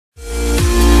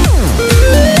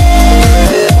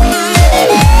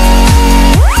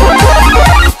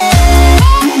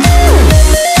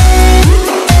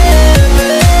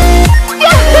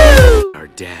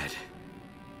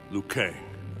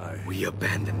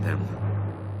them,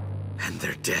 and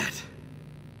they're dead.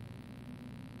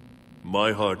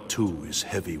 My heart too is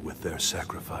heavy with their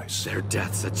sacrifice. Their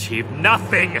deaths achieve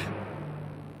nothing!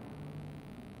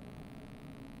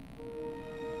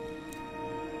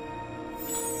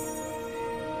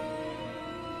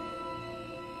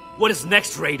 What is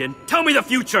next, Rayden? Tell me the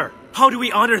future! How do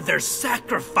we honor their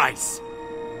sacrifice?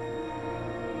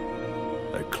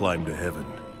 I climbed to heaven.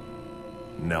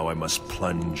 Now I must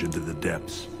plunge into the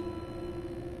depths.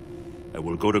 I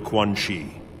will go to Quan Chi,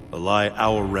 ally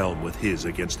our realm with his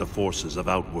against the forces of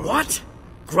Outworld. What?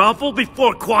 Grovel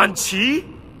before Quan Chi?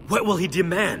 What will he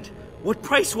demand? What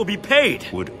price will be paid?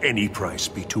 Would any price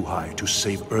be too high to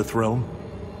save Earthrealm?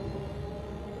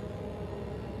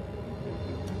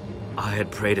 I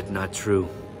had prayed it not true.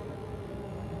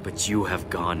 But you have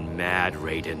gone mad,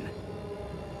 Rayden.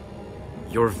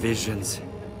 Your visions...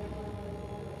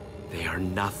 they are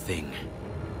nothing.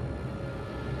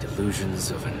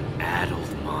 Delusions of an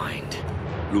addled mind.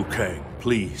 Liu Kang,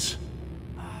 please.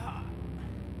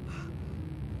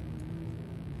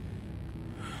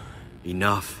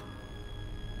 Enough.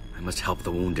 I must help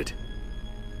the wounded.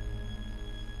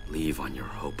 Leave on your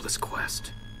hopeless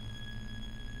quest.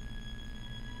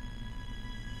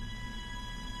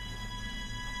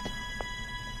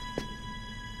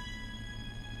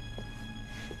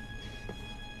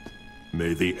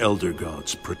 May the Elder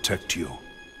Gods protect you.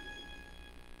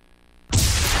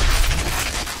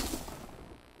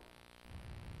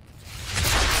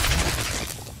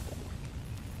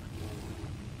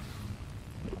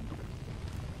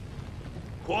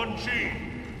 Quan Chi!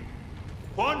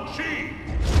 Quan Chi!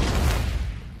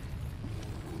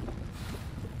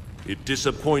 It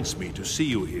disappoints me to see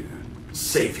you here.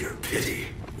 Save your pity.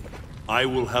 I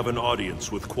will have an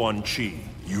audience with Quan Chi.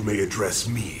 You may address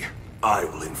me. I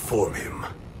will inform him.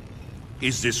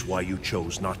 Is this why you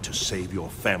chose not to save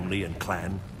your family and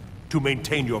clan? To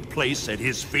maintain your place at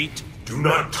his feet? Do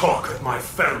not talk of my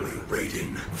family,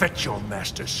 Rayden. Fetch your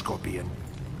master, Scorpion.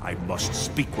 I must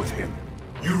speak with him.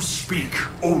 You speak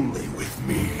only with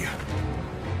me.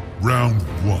 Round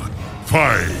 1.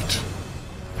 Fight!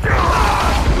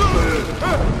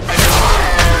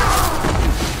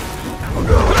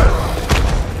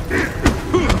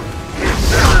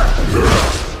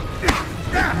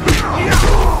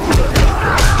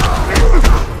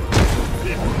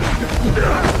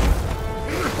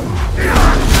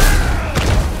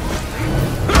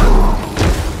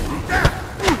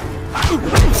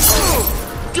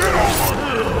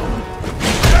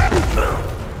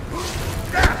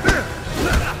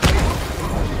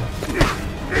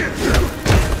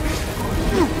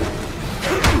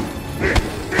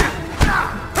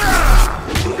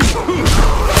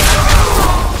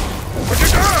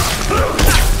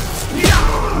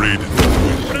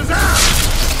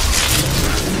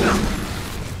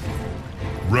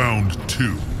 Round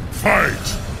 2. Fight!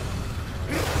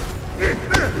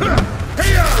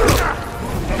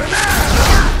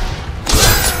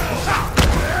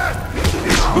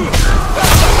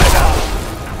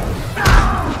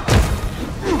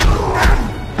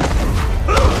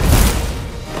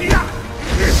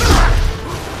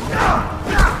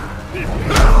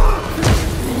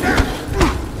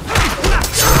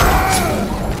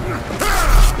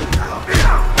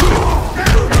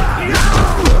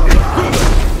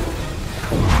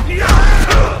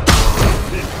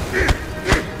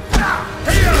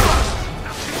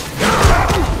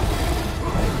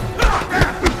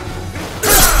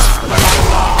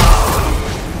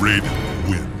 Rayden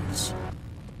wins.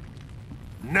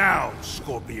 Now,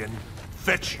 Scorpion,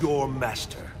 fetch your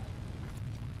master.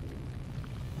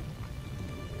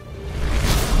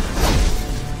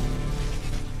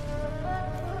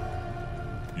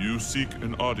 You seek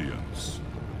an audience.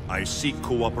 I seek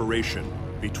cooperation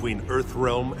between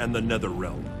Earthrealm and the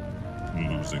Netherrealm.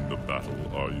 Losing the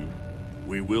battle, are you?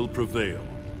 We will prevail,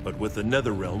 but with the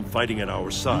Netherrealm fighting at our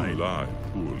side... You lie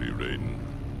poorly, Rayden.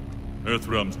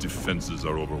 Earthrealm's defenses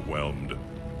are overwhelmed.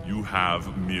 You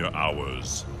have mere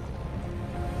hours.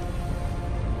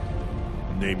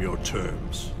 Name your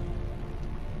terms.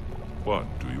 What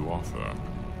do you offer?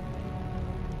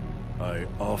 I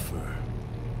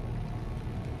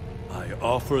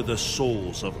offer the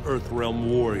souls of Earthrealm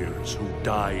warriors who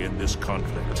die in this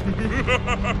conflict.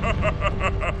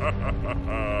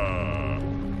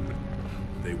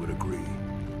 They would agree.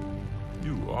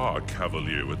 You are a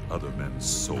cavalier with other men's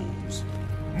souls.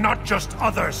 Not just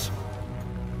others!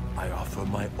 I offer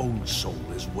my own soul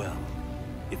as well.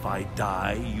 If I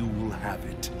die, you will have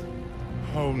it.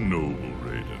 How noble,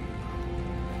 Rayden.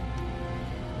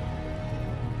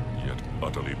 Yet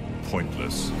utterly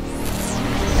pointless.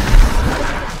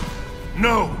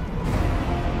 No!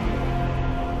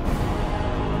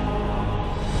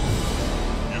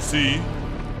 See?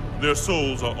 Their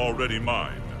souls are already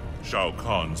mine. Shao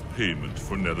Kahn's payment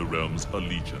for Netherrealm's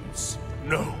allegiance.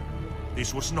 No,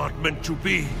 this was not meant to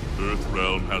be.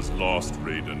 Earthrealm has lost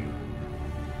Rayden.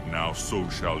 Now so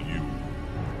shall you.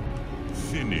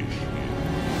 Finish him.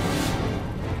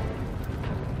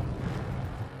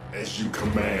 As you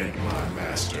command, my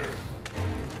master.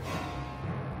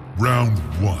 Round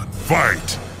 1,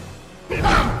 fight!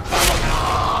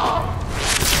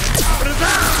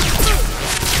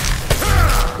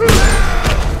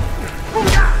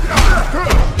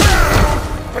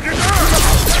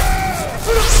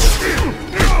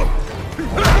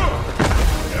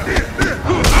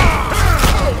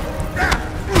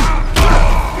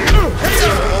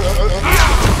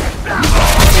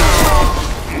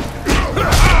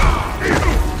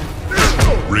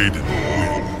 Rayden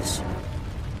wins.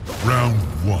 Round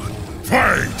 1,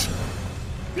 fight!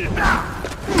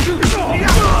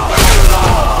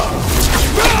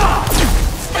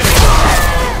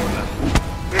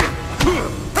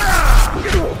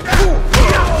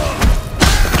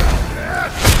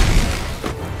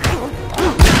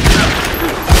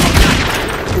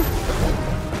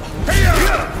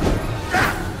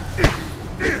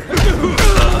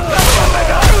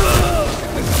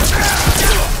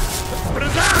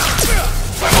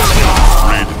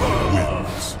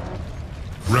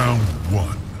 Round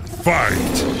 1,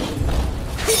 fight!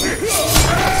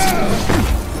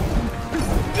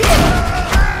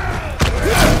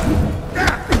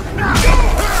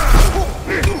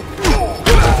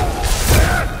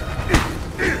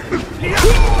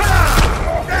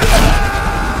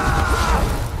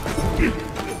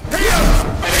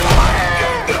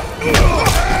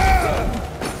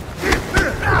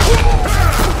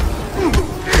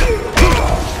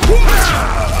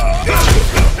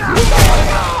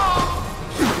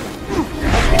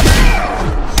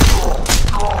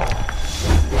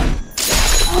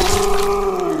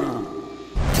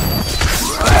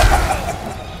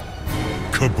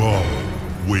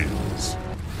 Wins.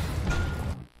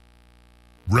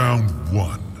 Round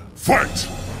 1, fight!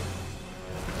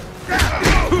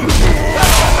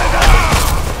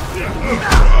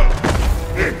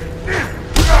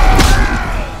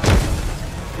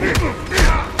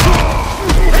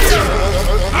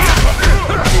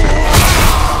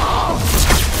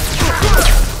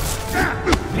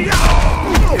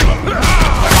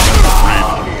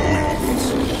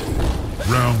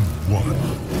 Round 1,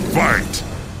 fight!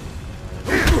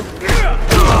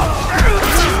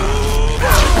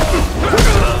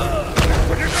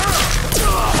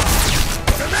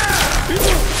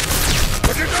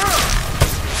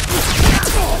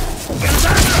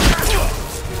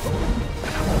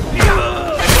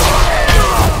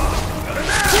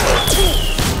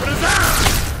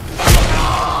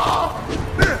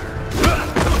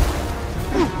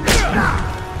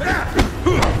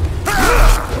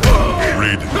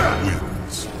 Rayden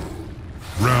wins.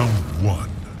 Round 1,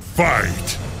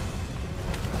 fight!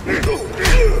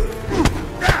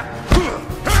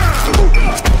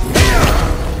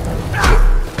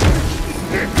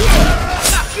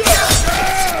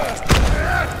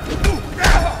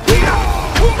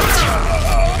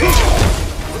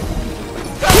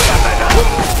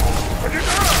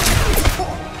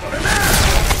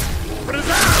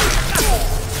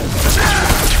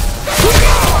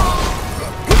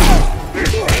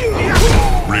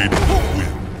 Rayden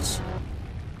wins.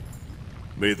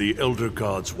 May the Elder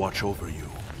Gods watch over you.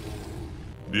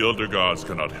 The Elder Gods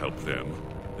cannot help them.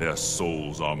 Their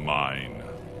souls are mine.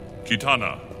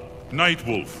 Kitana,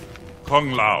 Nightwolf,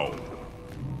 Kung Lao.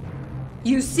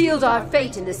 You sealed our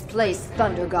fate in this place,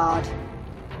 Thunder God.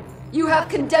 You have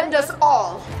condemned us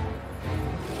all.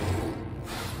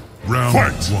 Round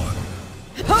Fight. 1.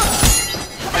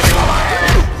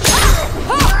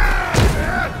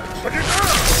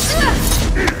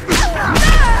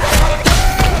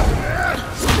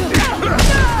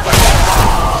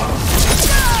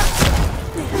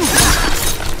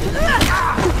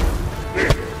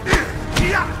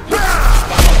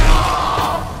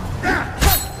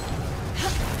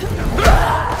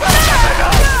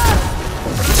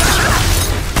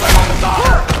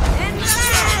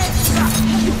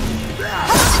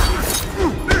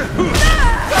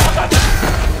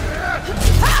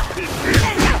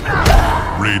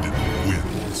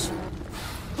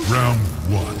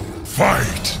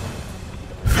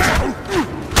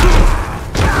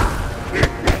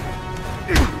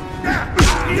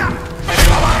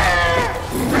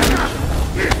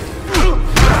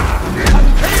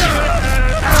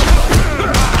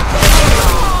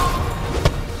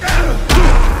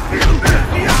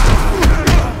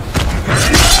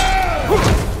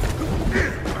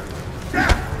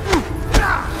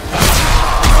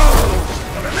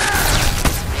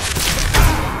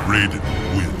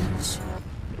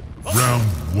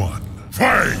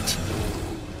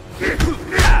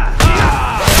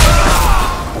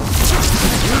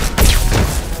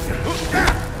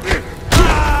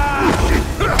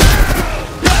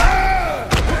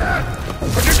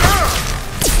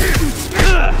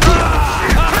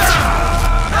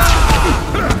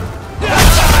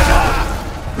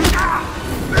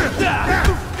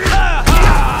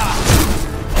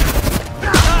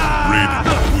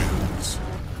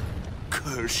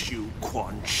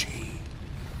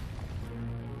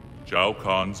 Shao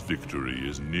Kahn's victory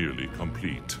is nearly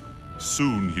complete.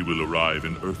 Soon he will arrive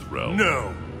in Earthrealm.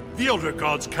 No! The Elder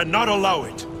Gods cannot allow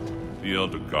it! The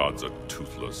Elder Gods are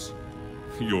toothless.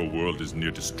 Your world is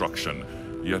near destruction,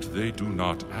 yet they do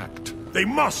not act. They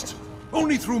must!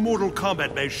 Only through mortal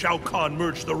combat may Shao Kahn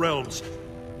merge the realms,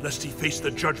 lest he face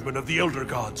the judgment of the Elder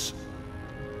Gods.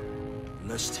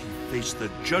 Lest he face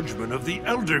the judgment of the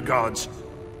Elder Gods.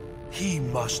 He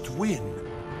must win.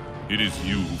 It is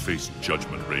you who face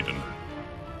judgment, Rayden.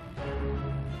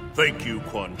 Thank you,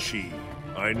 Quan Chi.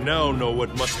 I now know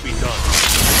what must be done.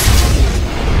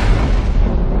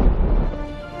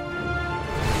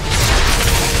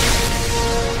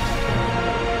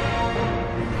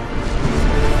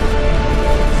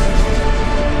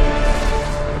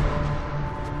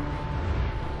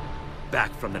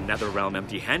 Back from the Netherrealm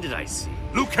empty-handed, I see.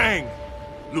 Liu Kang!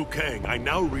 Liu Kang, I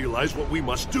now realize what we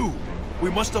must do. We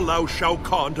must allow Shao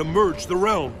Kahn to merge the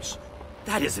realms.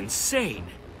 That is insane.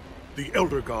 The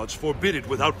Elder Gods forbid it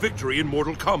without victory in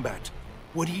mortal combat.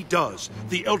 When he does,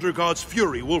 the Elder Gods'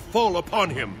 fury will fall upon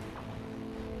him.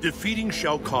 Defeating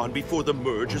Shao Kahn before the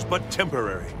merge is but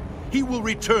temporary. He will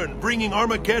return, bringing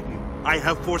Armageddon. I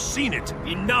have foreseen it.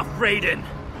 Enough, Rayden!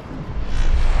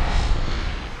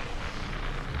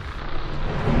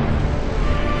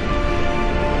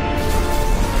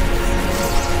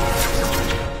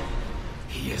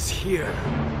 He is here.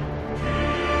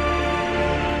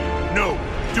 No!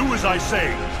 Do as I say!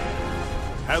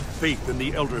 Have faith in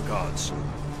the Elder Gods.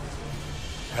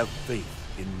 Have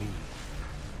faith in me.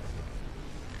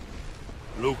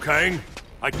 Liu Kang,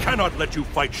 I cannot let you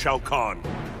fight Shao Kahn.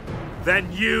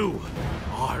 Then you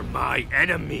are my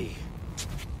enemy.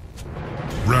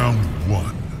 Round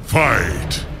 1.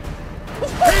 Fight!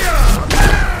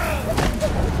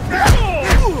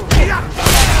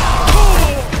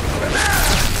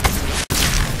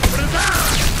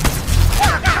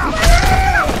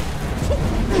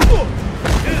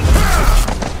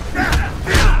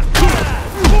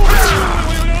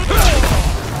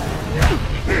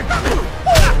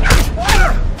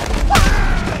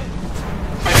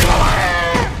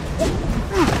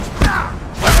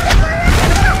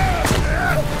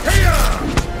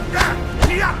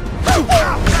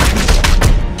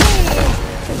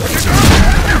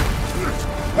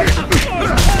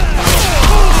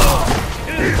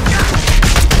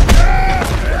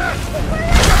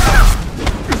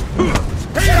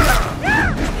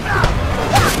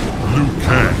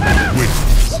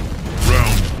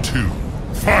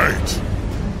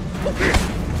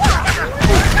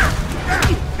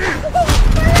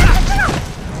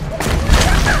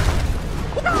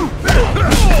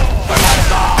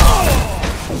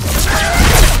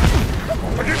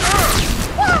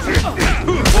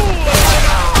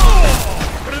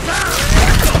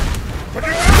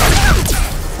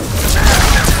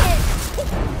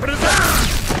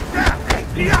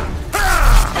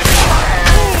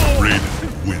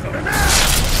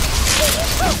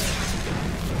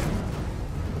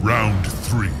 Round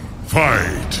 3.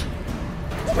 Fight!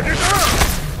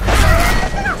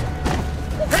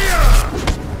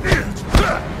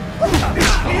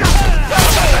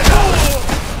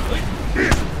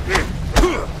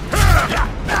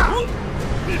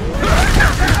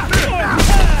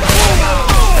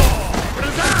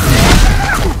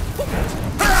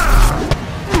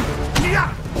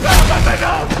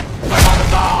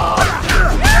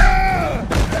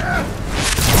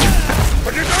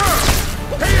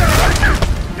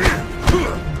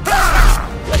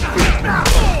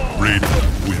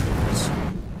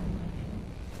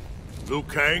 Liu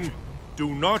Kang,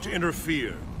 do not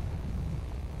interfere.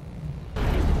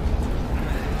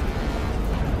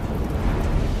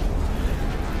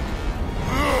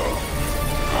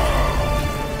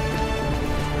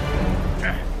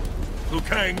 Liu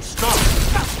Kang, stop!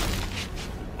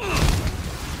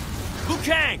 Liu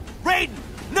Kang! Rayden!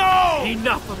 No!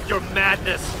 Enough of your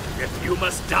madness! If you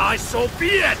must die, so be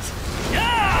it!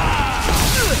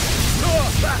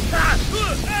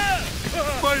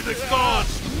 By the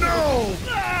gods, no!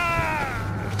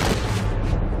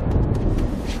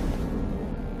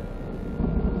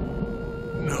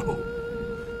 No.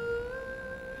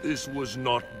 This was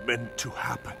not meant to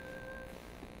happen.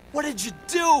 What did you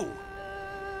do?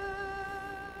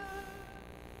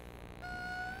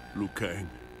 Liu Kang,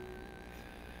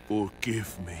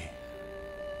 forgive me.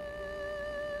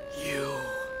 You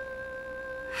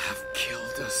have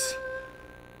killed us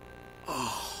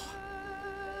all.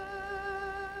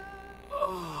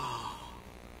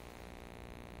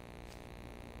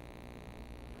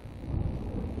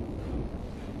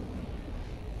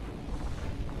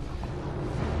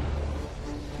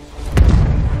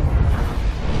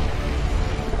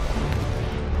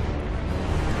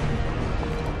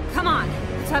 Come on,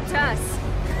 it's up to us.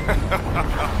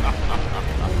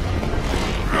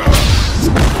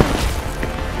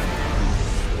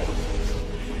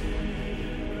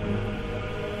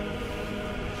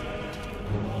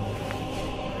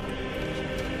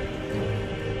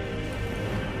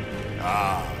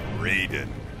 Rayden,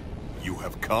 you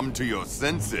have come to your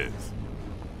senses.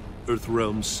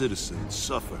 Earthrealm citizens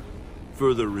suffer.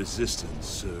 Further resistance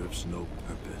serves no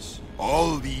purpose.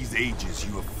 All these ages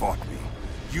you have fought me.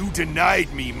 You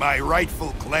denied me my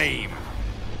rightful claim.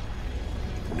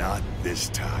 Not this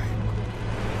time.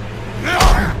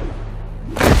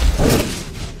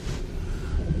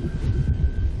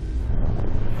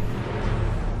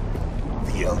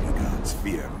 The Elder Gods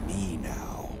fear me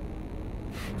now.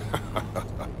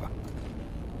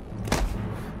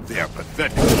 Their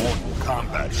pathetic mortal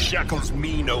combat shackles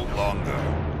me no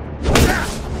longer.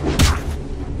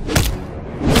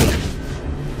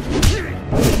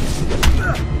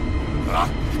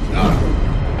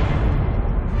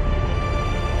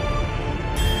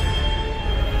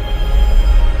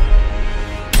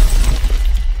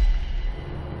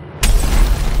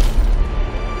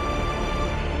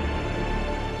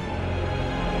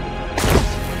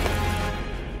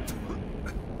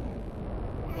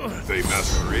 They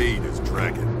masquerade as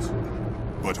dragons,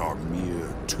 but are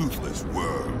mere toothless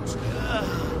worms.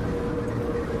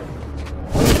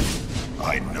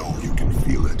 I know you can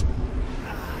feel it.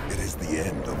 It is the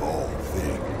end of all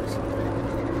things.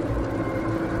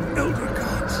 Elder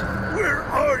Gods, where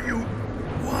are you?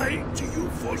 Why do you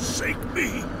forsake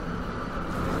me?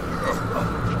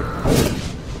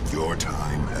 Your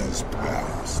time has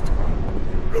passed.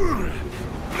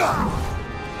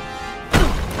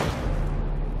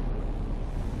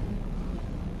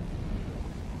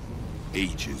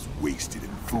 Ages wasted in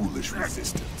foolish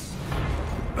resistance.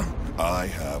 I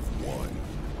have won.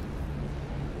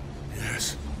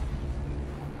 Yes.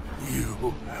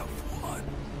 You have won.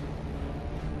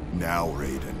 Now,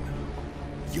 Rayden,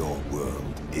 your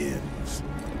world ends.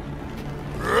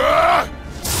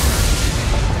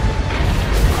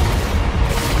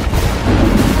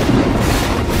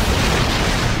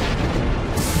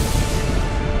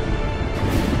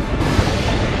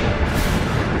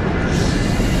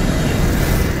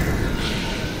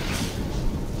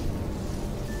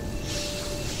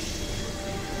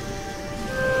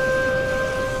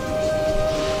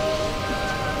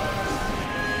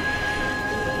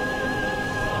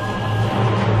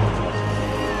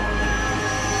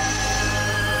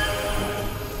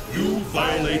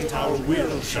 Our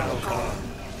will, Shao Kahn.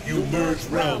 You merge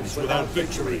realms without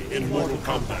victory in mortal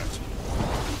combat.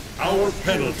 Our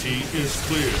penalty is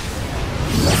clear.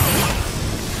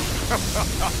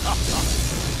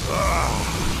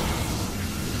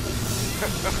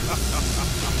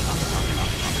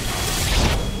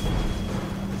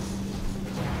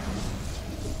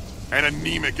 An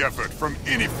anemic effort from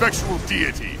ineffectual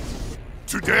deity.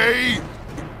 Today,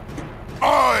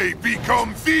 I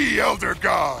become the Elder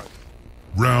God.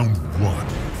 Round 1.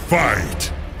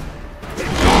 Fight!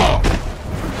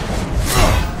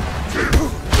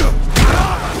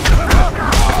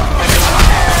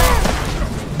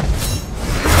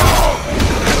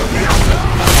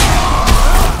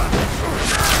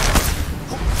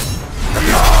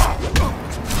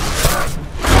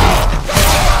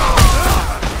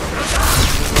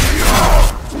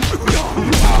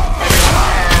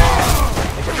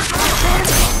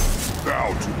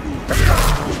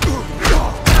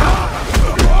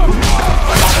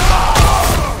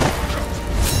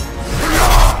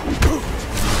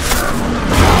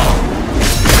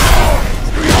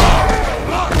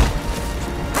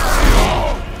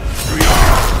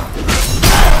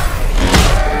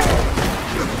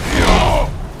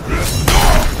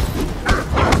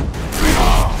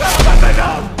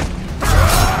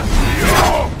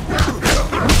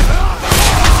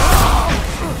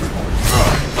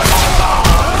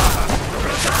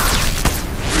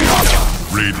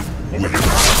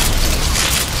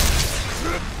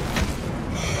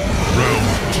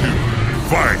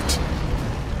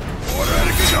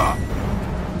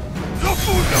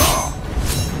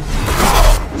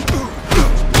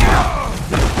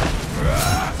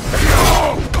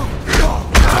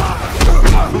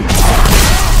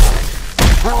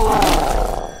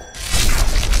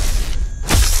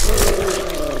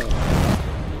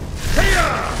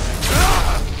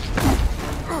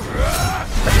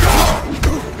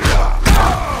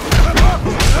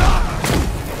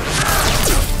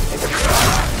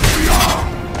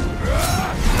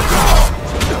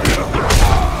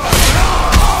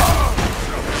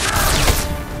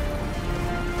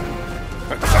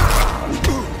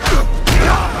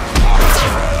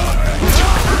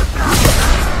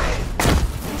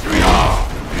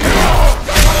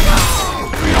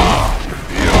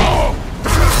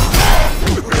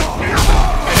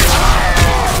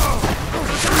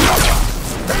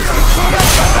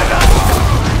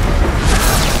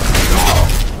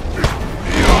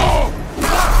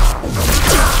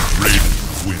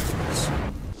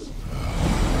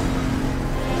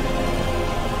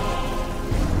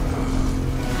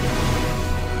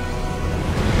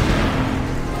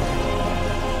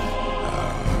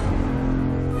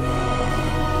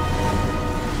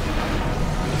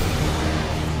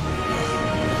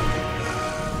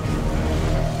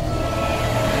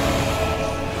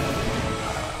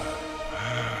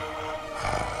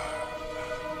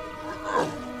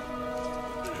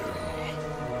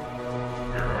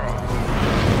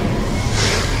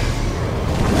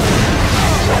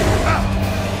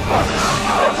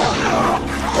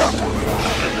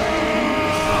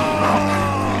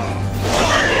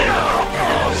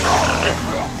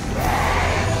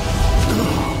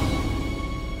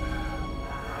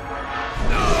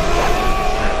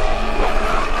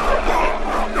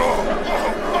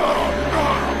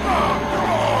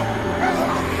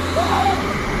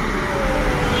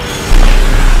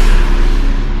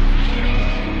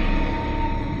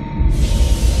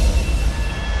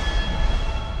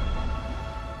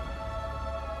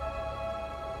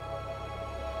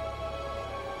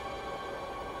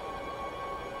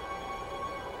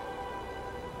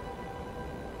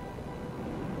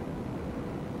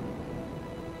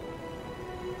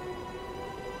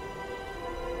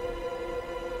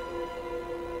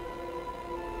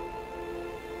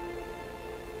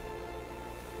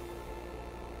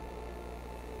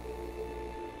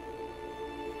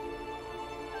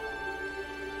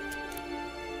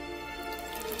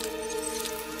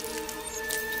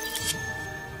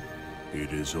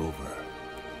 it is over.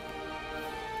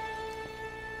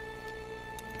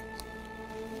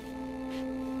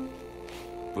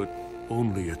 But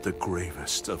only at the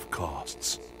gravest of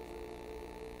costs.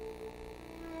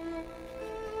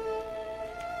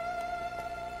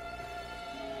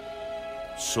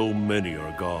 So many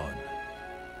are gone.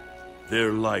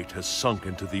 Their light has sunk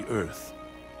into the earth.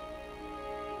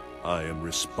 I am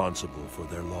responsible for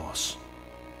their loss.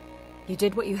 You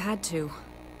did what you had to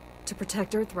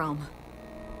protect Earthrealm.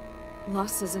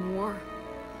 Losses in war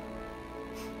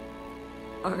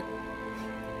are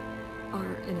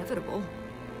inevitable.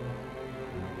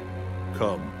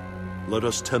 Come, let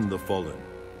us tend the fallen.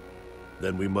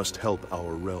 Then we must help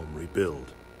our realm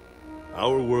rebuild.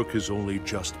 Our work has only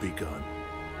just begun.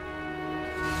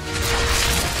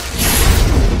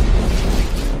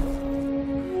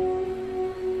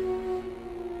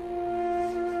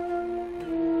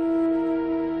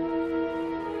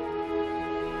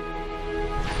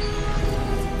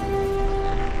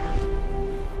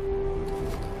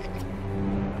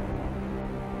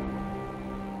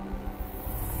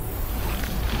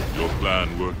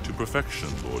 Worked to perfection,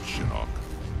 Lord Shinnok.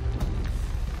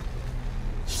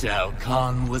 Shao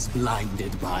Kahn was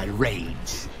blinded by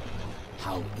rage.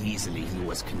 How easily he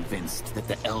was convinced that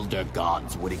the Elder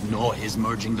Gods would ignore his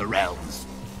merging the realms.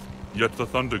 Yet the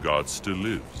Thunder God still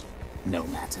lives. No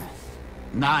matter.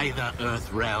 Neither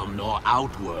Earthrealm nor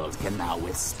Outworld can now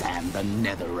withstand the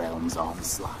Netherrealm's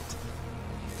onslaught.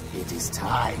 It is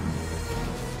time.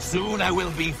 Soon I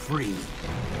will be free.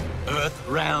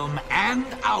 Earthrealm and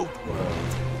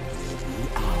Outworld